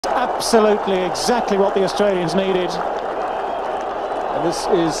absolutely exactly what the Australians needed. And this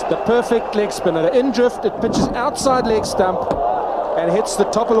is the perfect leg spinner. In drift, it pitches outside leg stump and hits the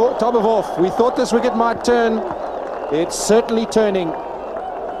top of off. We thought this wicket might turn. It's certainly turning.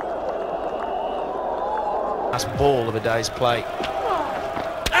 Last ball of a day's play.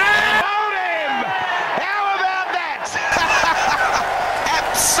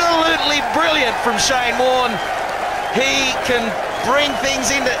 Absolutely brilliant from Shane Warne. He can bring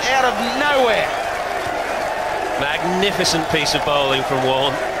things out of nowhere. Magnificent piece of bowling from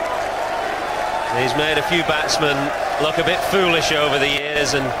Warne. He's made a few batsmen look a bit foolish over the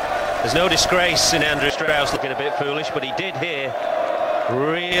years, and there's no disgrace in Andrew Strauss looking a bit foolish, but he did here.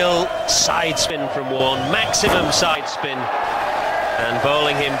 Real side spin from Warne, maximum side spin, and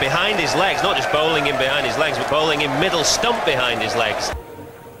bowling him behind his legs. Not just bowling him behind his legs, but bowling him middle stump behind his legs.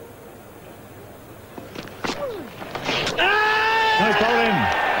 Nice bowling,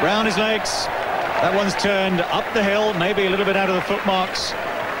 round his legs. That one's turned up the hill, maybe a little bit out of the footmarks,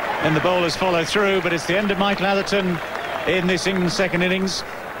 and the bowlers follow through, but it's the end of Mike Latherton in this second innings.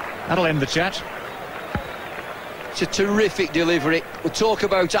 That'll end the chat. It's a terrific delivery. We talk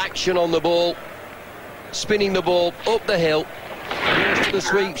about action on the ball, spinning the ball up the hill, goes to the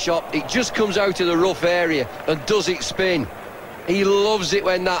sweep shot. It just comes out of the rough area and does it spin. He loves it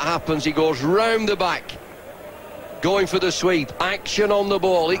when that happens. He goes round the back, going for the sweep. Action on the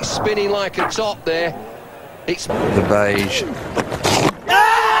ball. It's spinning like a top there. It's the beige.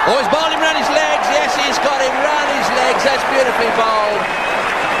 Oh, he's bowled him round his legs. Yes, he's got him round his legs. That's beautifully bowled.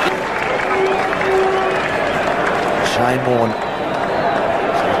 Shane Warne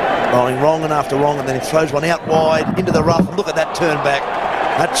bowling wrong and after wrong, and then he throws one out wide into the rough. Look at that turn back.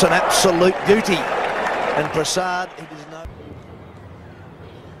 That's an absolute beauty. And Prasad, he does know.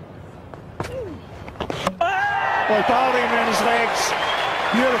 Well, bowled him around his legs.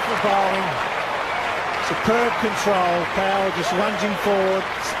 Beautiful bowling. Superb control. Powell just lunging forward.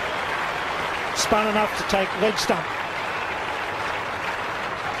 Spun enough to take leg stump.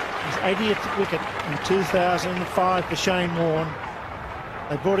 His 80th wicket in 2005 for Shane Warne.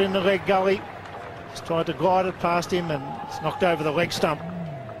 They brought in the leg gully. He's tried to glide it past him and it's knocked over the leg stump.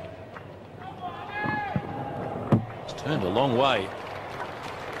 It's turned a long way.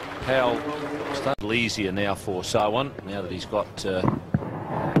 Powell started easier now for Sarwan, now that he's got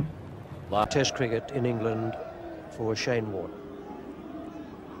Test cricket in England for Shane Warne.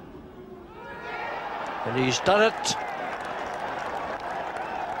 And he's done it.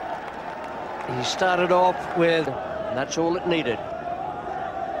 He started off with, and that's all it needed.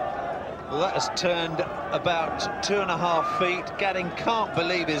 Well, that has turned about 2.5 feet. Gadding can't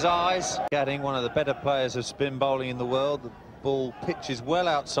believe his eyes. Gadding, one of the better players of spin bowling in the world. The ball pitches well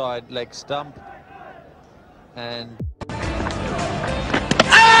outside leg stump. And got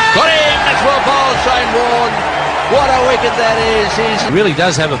him! That's well bowled, Shane Warne. What a wicket that is. He really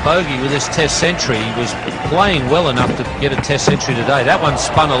does have a bogey with this Test century. He was playing well enough to get a Test century today. That one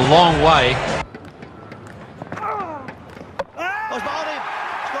spun a long way. He's bowled him.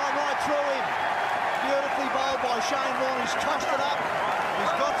 It's gone right through him. Beautifully bowled by Shane Warne. He's tossed it up.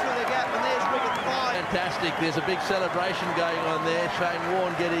 He's got through the gap, and there's wicket 5. Fantastic. There's a big celebration going on there. Shane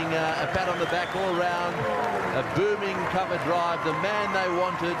Warne getting a pat on the back all round. A booming cover drive. The man they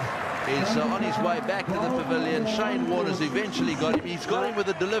wanted is on his way back to the pavilion. Shane Warne has eventually got him. He's got him with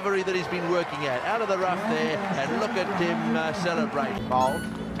the delivery that he's been working at. Out of the rough there, and look at him celebrate. Bowled.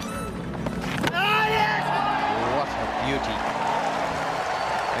 Yes! What a beauty.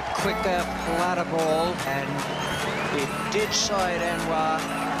 A quicker, flatter ball, and it did side Anwar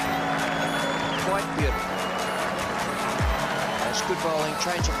quite beautiful. That's good bowling,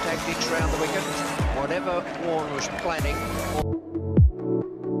 change of tactics round the wicket. Whatever Warne was planning.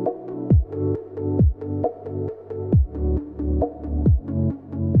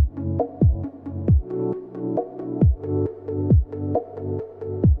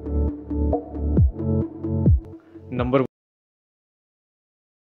 Number